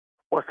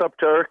What's up,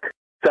 Turk?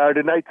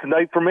 Saturday night's the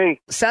night for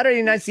me.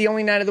 Saturday night's the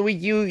only night of the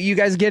week you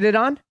guys get it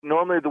on?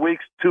 Normally the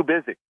week's too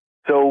busy,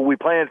 so we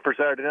planned for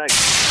Saturday night.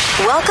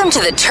 Welcome to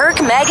the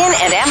Turk, Megan,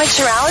 and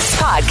Amateur Alex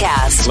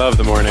podcast. Love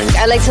the morning.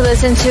 I like to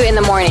listen to in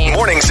the morning.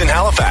 Mornings in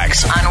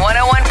Halifax. On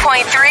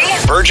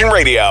 101.3 Virgin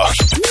Radio.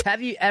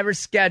 Have you ever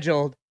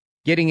scheduled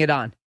getting it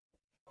on?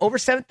 Over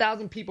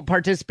 7,000 people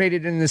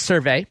participated in this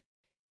survey.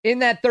 In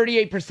that,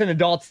 38%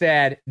 adults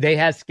said they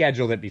have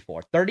scheduled it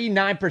before.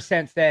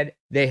 39% said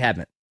they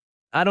haven't.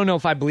 I don't know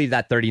if I believe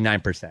that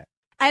 39%.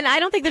 And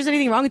I don't think there's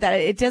anything wrong with that.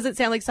 It doesn't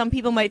sound like some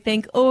people might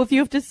think, oh, if you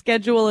have to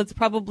schedule, it's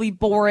probably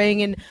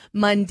boring and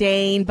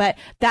mundane. But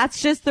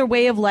that's just their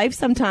way of life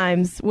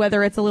sometimes,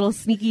 whether it's a little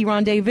sneaky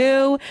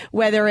rendezvous,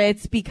 whether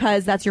it's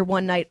because that's your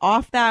one night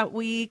off that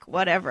week,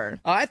 whatever.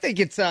 I think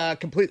it's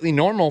completely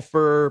normal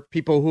for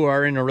people who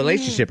are in a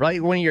relationship,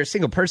 right? When you're a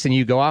single person,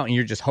 you go out and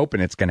you're just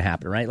hoping it's going to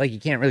happen, right? Like you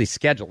can't really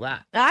schedule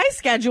that. I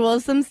schedule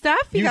some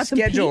stuff. You got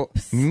schedule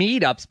some peeps.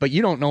 meetups, but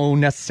you don't know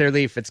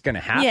necessarily if it's going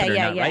to happen or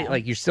not, right?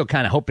 Like you're still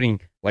kind of hoping,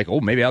 like,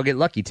 oh, maybe I'll get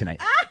lucky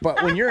tonight.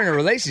 But when you're in a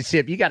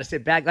relationship, you got to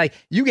sit back. Like,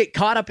 you get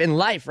caught up in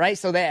life, right?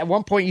 So that at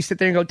one point you sit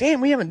there and go,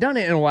 damn, we haven't done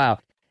it in a while.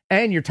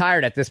 And you're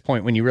tired at this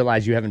point when you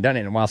realize you haven't done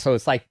it in a while. So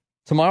it's like,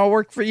 tomorrow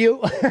work for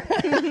you?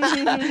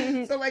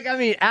 So, like, I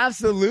mean,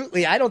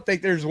 absolutely. I don't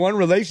think there's one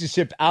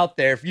relationship out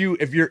there.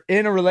 If you're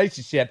in a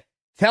relationship,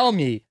 tell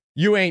me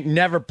you ain't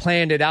never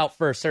planned it out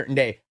for a certain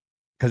day.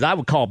 Because I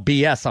would call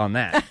BS on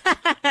that.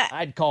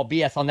 I'd call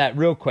BS on that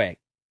real quick.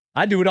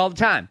 I do it all the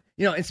time.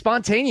 You know, and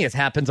spontaneous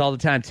happens all the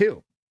time,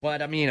 too.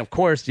 But, I mean, of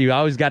course, you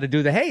always got to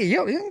do the, hey,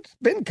 it's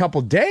been a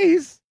couple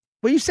days.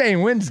 What are you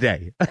saying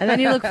Wednesday? And then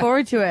you look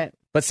forward to it.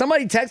 But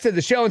somebody texted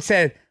the show and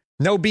said,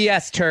 no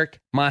BS, Turk.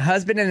 My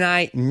husband and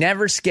I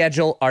never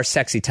schedule our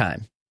sexy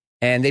time.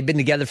 And they've been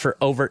together for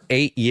over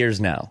 8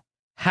 years now.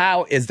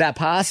 How is that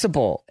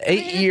possible?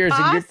 8 years.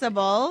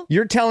 Possible.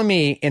 You're telling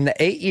me in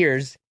the 8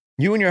 years,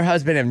 you and your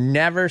husband have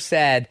never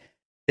said,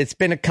 it's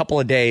been a couple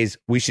of days,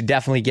 we should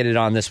definitely get it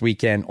on this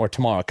weekend or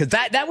tomorrow. Because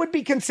that would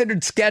be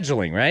considered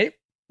scheduling, right?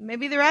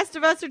 Maybe the rest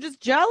of us are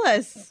just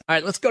jealous. All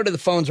right, let's go to the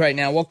phones right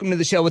now. Welcome to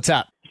the show. What's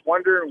up?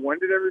 Wondering, when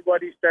did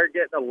everybody start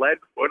getting a lead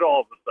foot all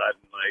of a sudden?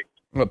 Like,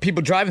 What,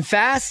 people driving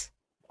fast?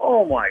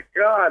 oh my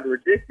God,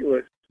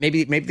 ridiculous.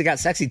 Maybe they got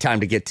sexy time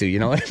to get to, you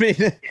know what I mean?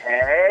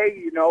 Hey,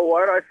 you know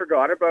what? I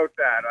forgot about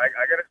that.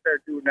 I got to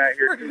start doing that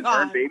here soon.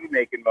 We're in baby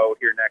making mode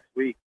here next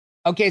week.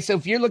 Okay, so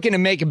if you're looking to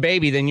make a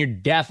baby, then you're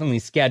definitely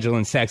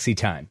scheduling sexy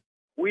time.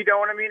 We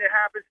don't. I mean, it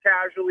happens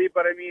casually,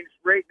 but I mean,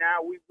 right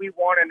now we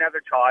want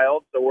another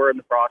child, so we're in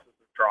the process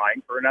of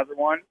trying for another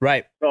one.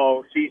 Right.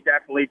 So she's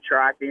definitely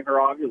tracking her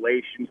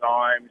ovulation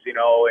times, you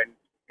know, and,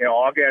 you know,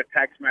 I'll get a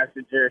text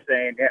message there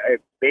saying, hey,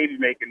 baby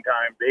making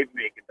time,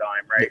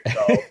 right?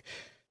 So,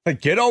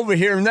 Like, get over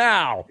here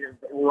now.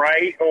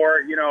 right?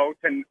 Or, you know,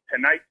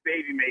 tonight's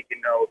baby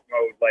making mode,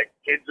 like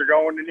kids are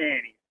going to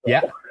nanny. So.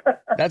 Yeah,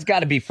 that's got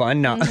to be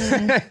fun. No.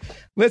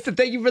 Listen,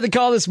 thank you for the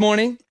call this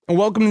morning, and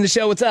welcome to the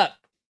show. What's up?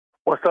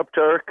 What's up,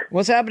 Turk?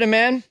 What's happening,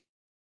 man?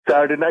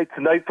 Saturday night's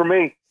the night for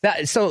me.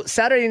 So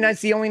Saturday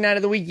night's the only night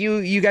of the week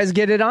you guys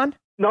get it on?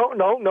 No.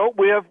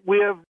 We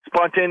have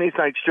spontaneous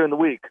nights during the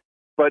week,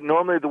 but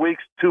normally the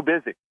week's too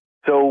busy.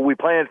 So we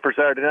planned for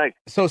Saturday night.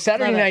 So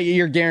Saturday night,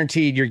 you're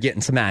guaranteed you're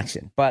getting some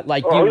action. But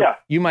like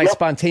you might Yep.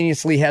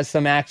 spontaneously have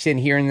some action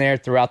here and there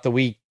throughout the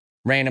week,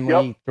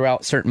 randomly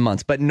throughout certain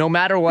months. But no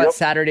matter what,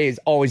 Saturday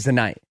is always the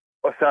night.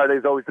 Well,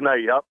 Saturday's always the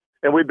night, yep.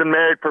 And we've been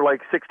married for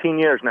like 16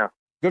 years now.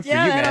 Good for you,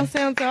 Yeah, man. that all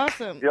sounds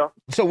awesome. Yeah.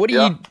 So what do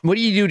you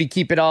do to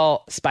keep it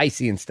all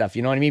spicy and stuff?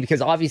 You know what I mean?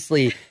 Because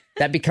obviously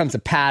that becomes a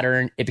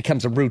pattern. It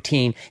becomes a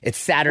routine. It's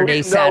Saturday,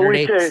 and a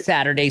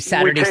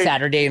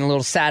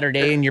little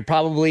Saturday, and you're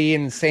probably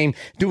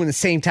doing the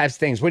same types of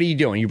things. What are you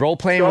doing? You role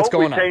playing? What's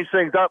going on? We change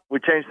things up. We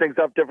change things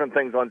up, different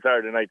things on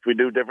Saturday nights. We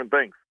do different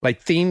things.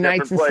 Like theme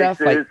nights and stuff?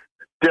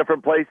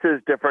 Different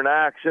places, different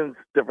actions,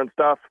 different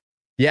stuff.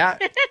 Yeah?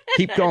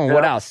 Keep going.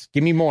 What else?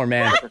 Give me more,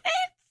 man.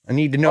 I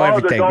need to know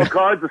everything. There's all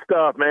kinds of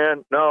stuff,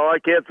 man. No, I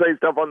can't say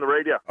stuff on the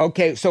radio.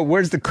 Okay, so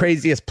where's the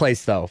craziest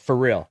place, though, for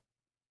real?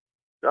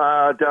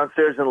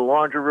 Downstairs in the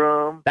laundry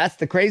room. That's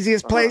the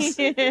craziest place?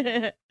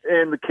 In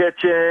the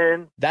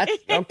kitchen. That's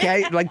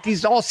okay. Like,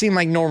 these all seem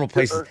like normal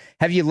places.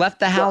 Have you left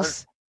the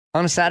house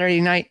on a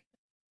Saturday night?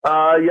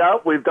 Yeah,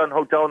 we've done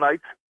hotel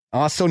nights.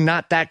 Also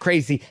not that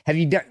crazy. Have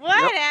you done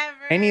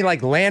any,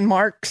 like,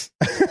 landmarks?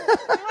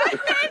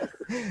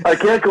 I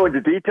can't go into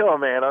detail,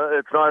 man.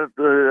 It's not.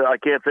 I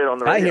can't say it on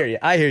the radio.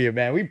 I hear you,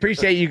 man. We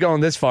appreciate you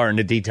going this far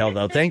into detail,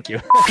 though. Thank you.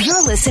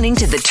 You're listening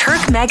to the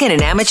Turk, Megan,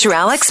 and Amateur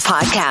Alex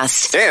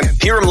podcast. And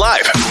hear him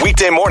live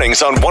weekday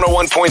mornings on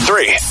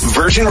 101.3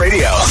 Virgin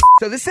Radio.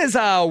 So this says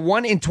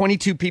 1 in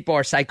 22 people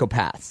are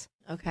psychopaths.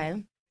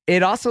 Okay.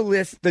 It also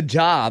lists the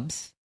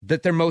jobs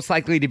that they're most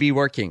likely to be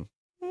working.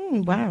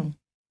 Wow.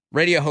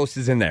 Radio host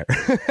is in there.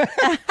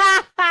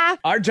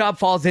 Our job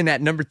falls in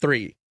at number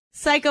 3.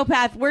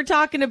 Psychopath. We're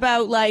talking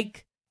about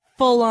like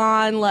full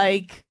on,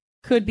 like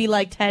could be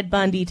like Ted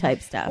Bundy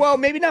type stuff. Well,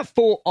 maybe not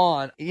full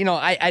on. You know,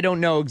 I don't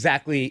know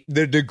exactly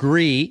the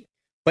degree,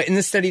 But in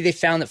the study, they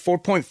found that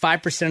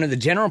 4.5% of the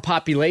general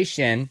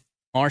population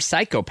are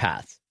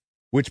psychopaths,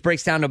 which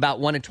breaks down to about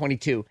 1 in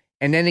 22.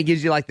 And then it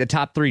gives you like the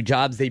top 3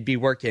 jobs they'd be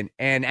working.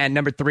 And at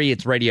number 3,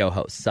 it's radio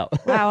hosts. So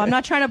wow, I'm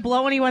not trying to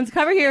blow anyone's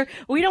cover here.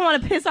 We don't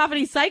want to piss off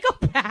any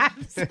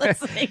psychopaths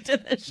listening to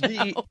the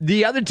show.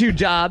 The other 2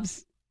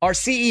 jobs are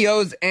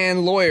CEOs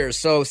and lawyers.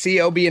 So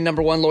CEO being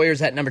number 1,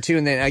 lawyers at number 2,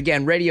 and then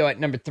again, radio at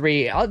number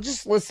 3. I'll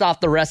just list off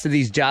the rest of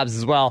these jobs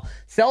as well.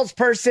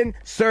 Salesperson,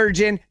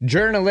 surgeon,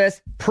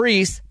 journalist,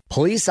 priest,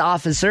 police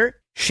officer,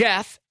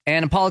 chef,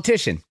 and a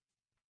politician.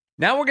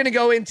 Now we're going to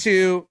go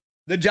into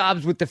the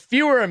jobs with the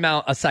fewer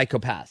amount of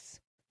psychopaths.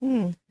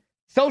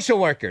 Social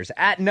workers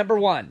at number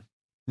 1.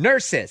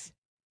 Nurses,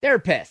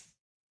 therapists,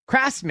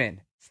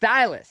 craftsmen,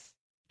 stylists,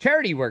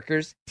 charity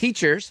workers,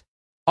 teachers,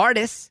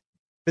 artists,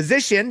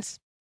 physicians,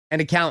 and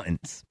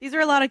accountants. These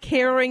are a lot of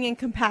caring and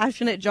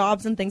compassionate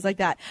jobs and things like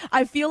that.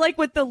 I feel like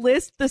with the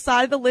list, the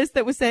side of the list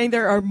that was saying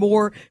there are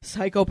more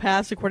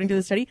psychopaths according to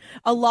the study,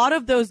 a lot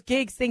of those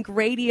gigs, think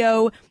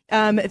radio,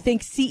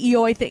 think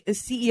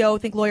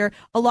CEO, think lawyer,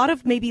 a lot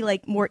of maybe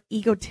like more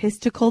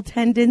egotistical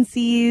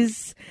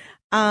tendencies,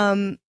 you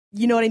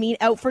know what I mean?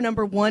 Out for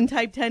number 1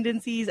 type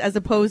tendencies, as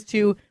opposed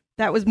to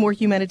that was more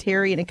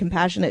humanitarian and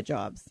compassionate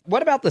jobs.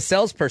 What about the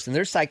salesperson?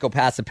 They're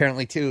psychopaths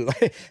apparently too.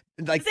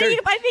 I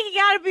think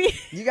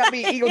you gotta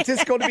be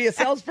egotistical to be a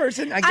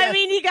salesperson. I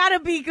mean, you gotta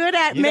be good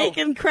at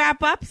making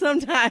crap up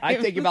sometimes. I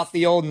think about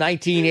the old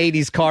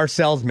 1980s car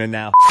salesman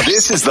now.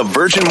 This is the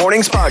Virgin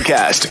Mornings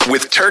Podcast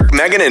with Turk,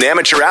 Megan, and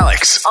Amateur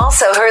Alex.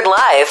 Also heard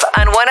live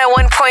on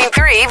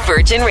 101.3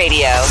 Virgin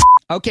Radio.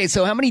 Okay,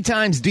 so how many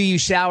times do you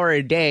shower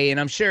a day? And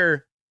I'm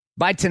sure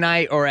by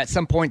tonight or at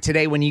some point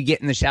today when you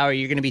get in the shower,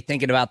 you're going to be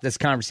thinking about this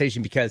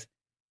conversation because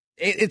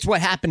it's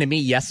what happened to me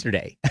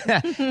yesterday.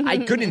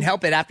 I couldn't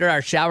help it after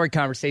our shower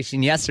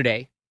conversation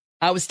yesterday.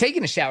 I was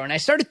taking a shower and I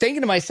started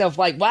thinking to myself,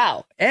 like,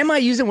 wow, am I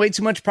using way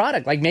too much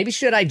product? Like, maybe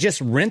should I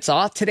just rinse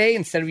off today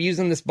instead of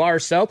using this bar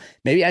of soap?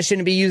 Maybe I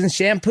shouldn't be using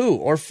shampoo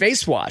or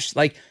face wash.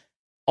 Like,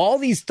 all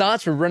these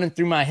thoughts were running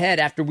through my head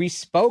after we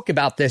spoke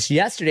about this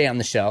yesterday on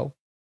the show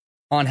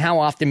on how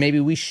often maybe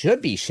we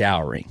should be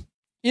showering.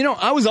 You know,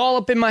 I was all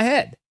up in my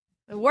head.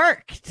 It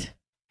worked.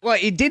 Well,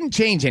 it didn't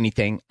change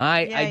anything.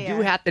 I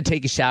do have to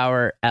take a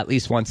shower at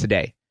least once a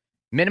day,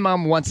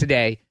 minimum once a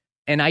day.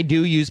 And I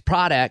do use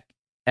product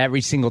every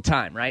single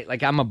time, right?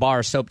 Like I'm a bar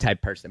of soap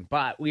type person.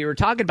 But we were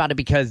talking about it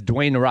because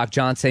Dwayne The Rock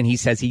Johnson, he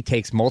says he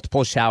takes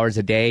multiple showers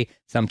a day,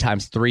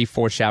 sometimes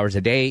 3-4 showers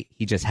a day.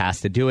 He just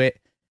has to do it.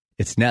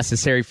 It's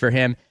necessary for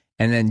him.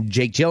 And then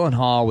Jake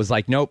Gyllenhaal was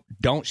like, nope,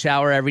 don't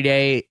shower every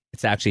day.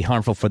 It's actually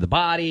harmful for the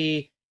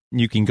body.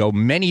 You can go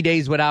many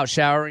days without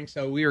showering.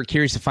 So we were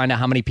curious to find out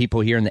how many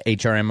people here in the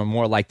HRM are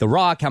more like The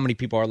Rock, how many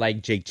people are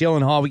like Jake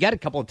Gyllenhaal. We got a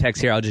couple of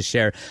texts here I'll just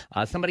share.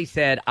 Somebody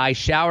said, I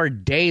shower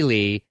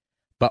daily,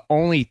 but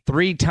only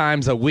 3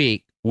 times a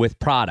week with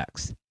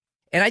products.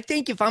 And I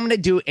think if I'm going to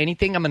do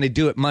anything, I'm going to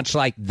do it much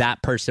like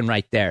that person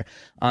right there.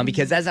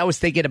 Because as I was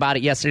thinking about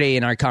it yesterday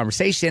in our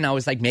conversation, I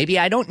was like, maybe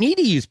I don't need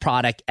to use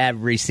product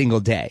every single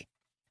day.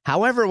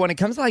 However, when it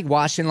comes to like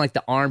washing like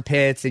the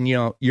armpits and, you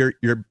know,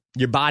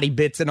 your body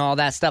bits and all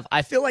that stuff,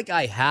 I feel like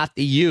I have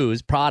to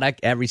use product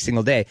every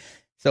single day.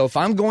 So if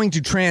I'm going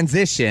to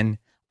transition,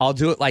 I'll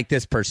do it like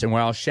this person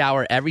where I'll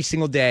shower every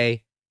single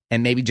day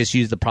and maybe just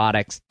use the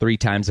products 3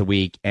 times a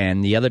week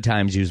and the other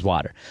times use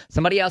water.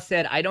 Somebody else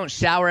said, I don't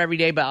shower every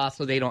day, but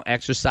also they don't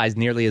exercise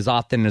nearly as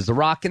often as The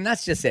Rock. And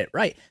that's just it,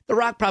 right? The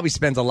Rock probably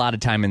spends a lot of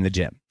time in the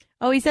gym.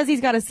 Oh, he says he's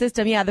got a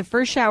system. Yeah, the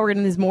first shower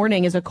in his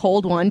morning is a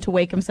cold one to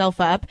wake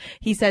himself up.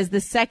 He says the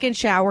second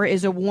shower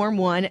is a warm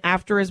one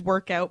after his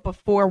workout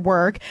before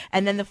work.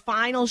 And then the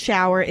final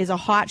shower is a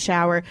hot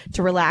shower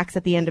to relax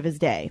at the end of his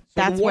day. So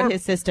that's what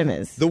his system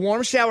is. The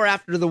warm shower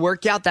after the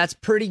workout, that's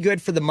pretty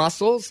good for the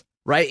muscles,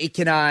 right? It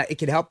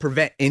can help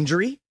prevent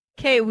injury.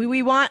 Okay,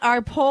 we want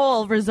our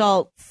poll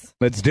results.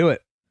 Let's do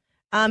it.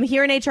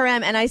 Here in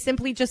HRM, and I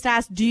simply just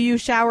asked, do you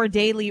shower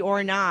daily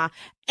or not?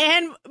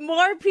 And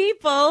more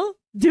people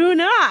do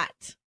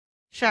not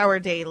shower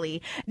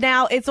daily.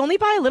 Now, it's only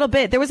by a little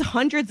bit. There was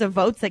hundreds of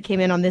votes that came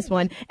in on this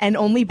one, and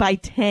only by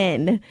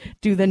 10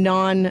 do the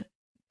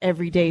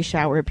non-everyday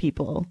shower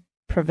people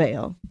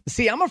prevail.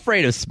 See, I'm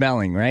afraid of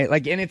smelling, right?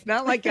 Like, and it's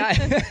not like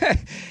I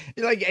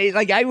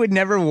like I would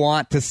never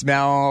want to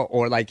smell,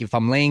 or like if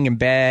I'm laying in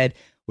bed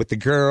with the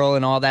girl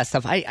and all that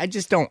stuff, I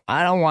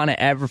don't want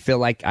to ever feel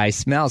like I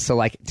smell. So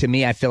like, to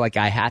me, I feel like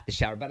I have to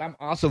shower, but I'm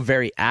also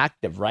very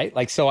active, right?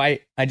 Like, so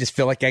I just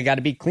feel like I got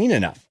to be clean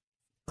enough.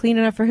 Clean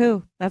enough for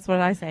who? That's what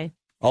I say.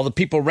 All the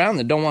people around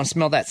that don't want to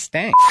smell that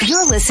stank.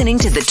 You're listening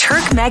to the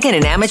Turk, Megan,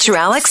 and Amateur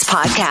Alex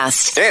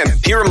podcast. And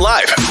hear them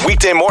live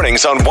weekday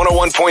mornings on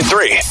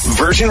 101.3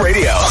 Virgin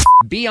Radio.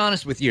 Be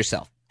honest with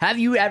yourself. Have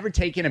you ever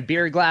taken a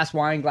beer glass,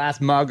 wine glass,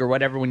 mug, or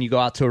whatever when you go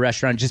out to a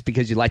restaurant just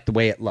because you like the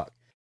way it looked?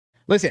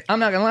 Listen, I'm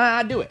not gonna lie,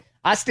 I do it.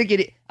 I stick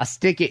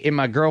it in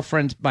my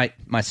girlfriend's, my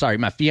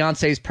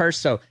fiance's purse.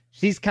 So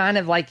she's kind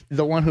of like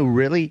the one who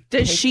really.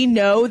 Does she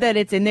know that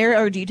it's in there,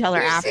 or do you tell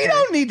her after? She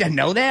don't need to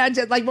know that. I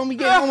just, like, when we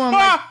get home, I'm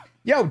like,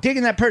 yo,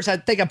 digging that purse, I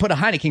think I put a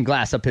Heineken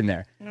glass up in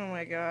there. Oh,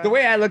 my God. The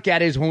way I look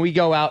at it is when we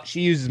go out,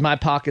 she uses my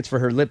pockets for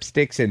her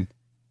lipsticks and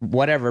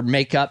whatever,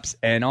 makeups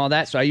and all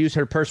that. So I use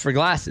her purse for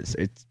glasses.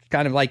 It's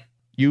kind of like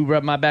you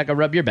rub my back, I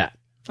rub your back.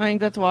 I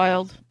think that's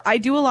wild. I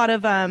do a lot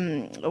of,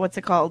 what's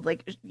it called?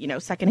 Like,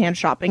 secondhand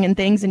shopping and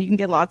things, and you can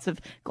get lots of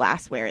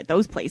glassware at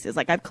those places.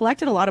 Like, I've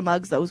collected a lot of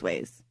mugs those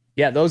ways.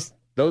 Yeah, those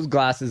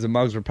glasses and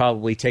mugs were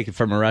probably taken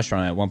from a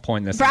restaurant at one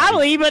point in this.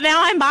 Probably, but now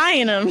I'm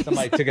buying them.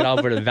 Somebody took it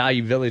over to the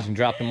Value Village and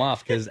dropped them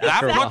off because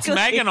that puts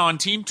Megan on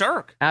Team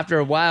Turk. After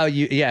a while,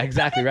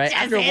 exactly right.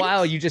 After a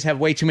while, you just have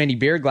way too many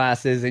beer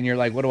glasses, and you're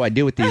like, "What do I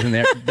do with these?"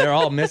 And they're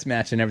all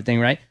mismatched and everything,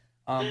 right?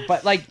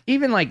 But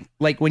even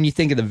when you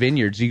think of the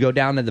vineyards, you go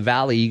down to the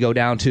valley, you go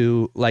down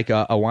to like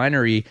a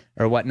winery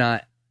or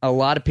whatnot. A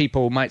lot of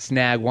people might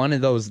snag one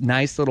of those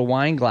nice little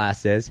wine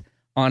glasses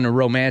on a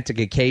romantic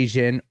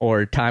occasion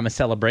or time of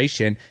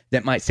celebration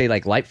that might say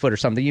like Lightfoot or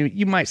something.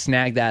 You might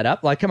snag that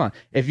up. Like, come on,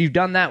 if you've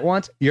done that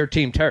once, you're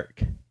Team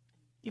Turk.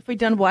 If we've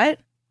done what?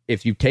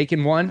 If you've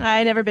taken one,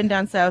 I never been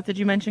down south. Did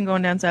you mention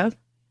going down south?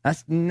 I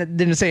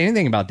didn't say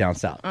anything about down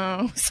south.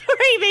 Oh,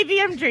 sorry,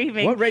 maybe I'm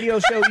dreaming. What radio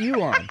show are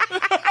you on?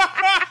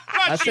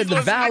 I said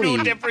the Valley.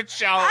 To a different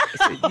show.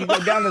 You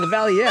go down to the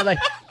Valley, yeah. Like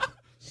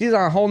she's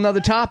on a whole nother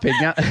topic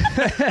now.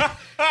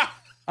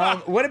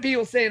 What are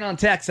people saying on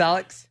text,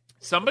 Alex?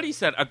 Somebody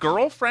said a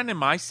girlfriend and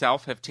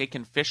myself have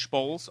taken fish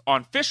bowls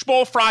on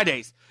Fishbowl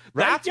Fridays.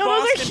 Right? That's those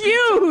Boston are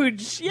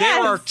huge. Pizza.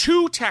 There are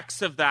 2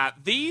 texts of that.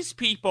 These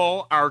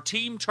people are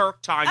Team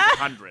Turk times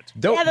 100.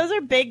 Yeah, those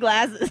are big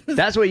glasses.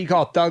 That's what you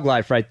call thug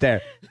life right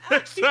there.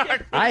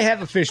 Exactly. I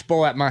have a fish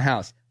bowl at my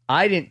house.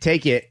 I didn't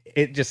take it.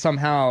 It just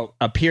somehow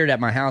appeared at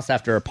my house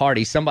after a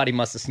party. Somebody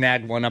must have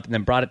snagged one up and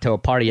then brought it to a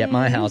party at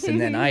my house,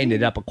 and then I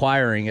ended up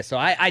acquiring it. So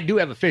I do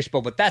have a fish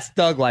bowl, but that's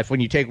thug life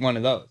when you take one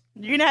of those.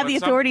 You're going to have the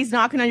authorities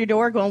knocking on your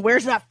door going,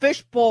 where's that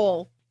fish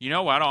bowl? You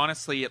know what?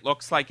 Honestly, it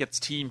looks like it's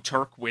Team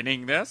Turk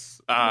winning this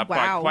by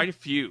quite a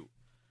few.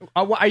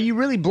 Are you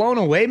really blown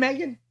away,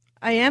 Megan?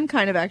 I am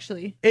kind of,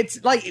 actually.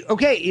 It's like,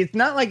 okay, it's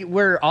not like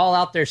we're all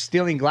out there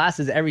stealing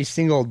glasses every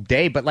single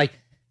day, but like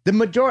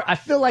I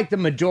feel like the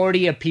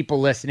majority of people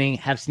listening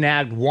have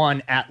snagged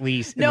one at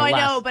least. No, I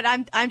know, but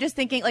I'm just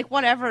thinking, like,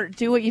 whatever,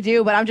 do what you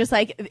do. But I'm just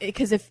like,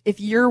 because if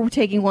you're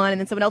taking one and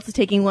then someone else is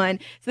taking one,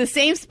 so the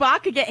same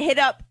spot could get hit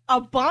up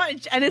a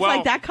bunch, and it's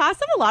like that costs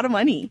them a lot of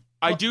money.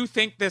 I do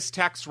think this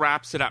text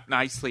wraps it up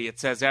nicely. It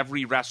says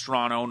every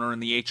restaurant owner in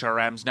the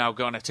HRM's now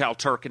going to tell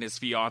Turk and his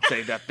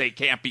fiance that they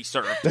can't be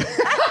served.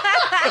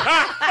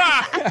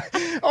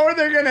 Or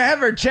they're going to have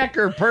her check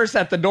her purse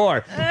at the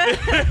door.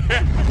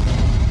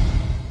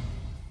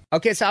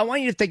 Okay, so I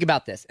want you to think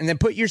about this and then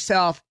put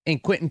yourself in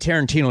Quentin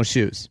Tarantino's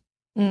shoes.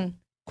 Quentin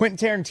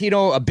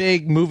Tarantino, a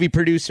big movie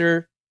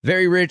producer,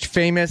 very rich,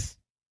 famous.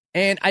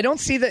 And I don't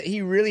see that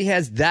he really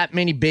has that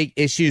many big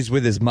issues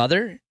with his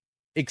mother,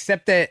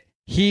 except that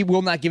he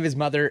will not give his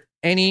mother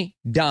any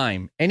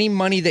dime. Any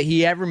money that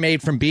he ever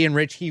made from being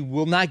rich, he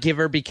will not give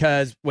her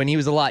because when he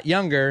was a lot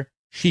younger,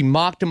 she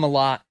mocked him a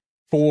lot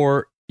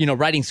for,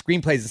 writing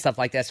screenplays and stuff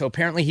like that. So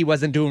apparently he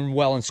wasn't doing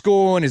well in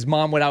school, and his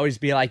mom would always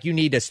be like, you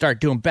need to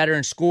start doing better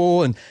in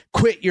school and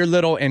quit your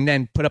little, and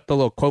then put up the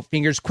little quote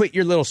fingers, quit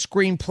your little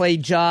screenplay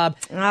job.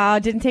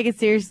 Didn't take it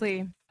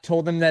seriously.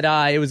 Told him that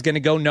it was going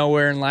to go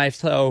nowhere in life.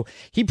 So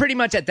he pretty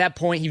much at that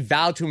point, he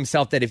vowed to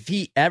himself that if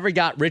he ever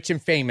got rich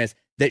and famous,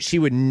 that she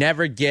would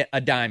never get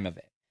a dime of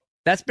it.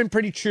 That's been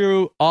pretty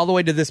true all the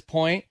way to this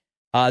point.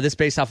 This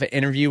based off an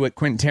interview with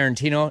Quentin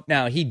Tarantino.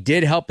 Now, he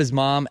did help his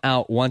mom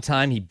out one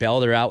time. He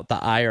bailed her out with the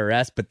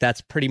IRS, but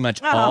that's pretty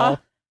much all.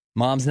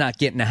 Mom's not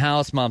getting a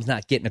house. Mom's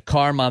not getting a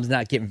car. Mom's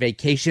not getting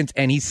vacations.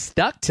 And he's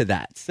stuck to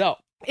that. So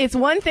it's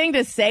one thing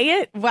to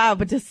say it. Wow.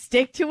 But to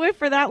stick to it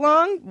for that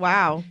long.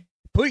 Wow.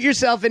 Put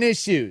yourself in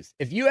his shoes.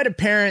 If you had a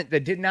parent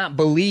that did not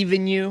believe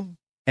in you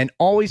and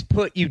always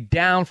put you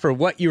down for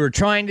what you were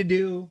trying to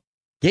do,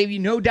 gave you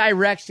no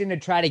direction to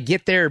try to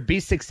get there or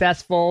be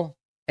successful,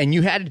 and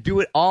you had to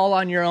do it all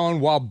on your own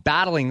while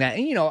battling that.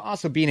 And,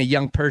 also being a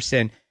young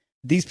person,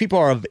 these people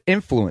are of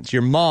influence.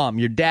 Your mom,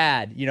 your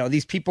dad,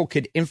 these people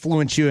could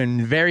influence you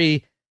in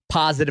very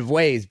positive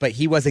ways, but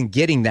he wasn't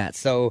getting that.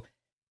 So,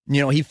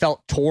 he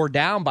felt tore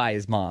down by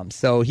his mom.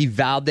 So he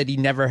vowed that he'd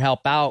never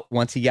help out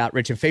once he got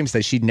rich and famous,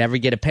 that she'd never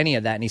get a penny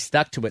of that. And he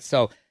stuck to it.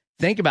 So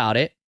think about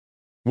it.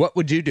 What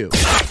would you do?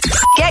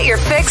 Get your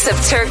fix of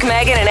Turk,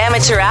 Megan, and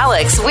Amateur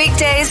Alex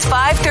weekdays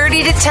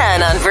 5:30 to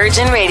 10 on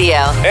Virgin Radio.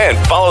 And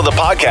follow the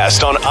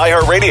podcast on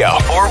iHeartRadio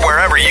or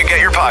wherever you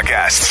get your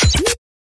podcasts.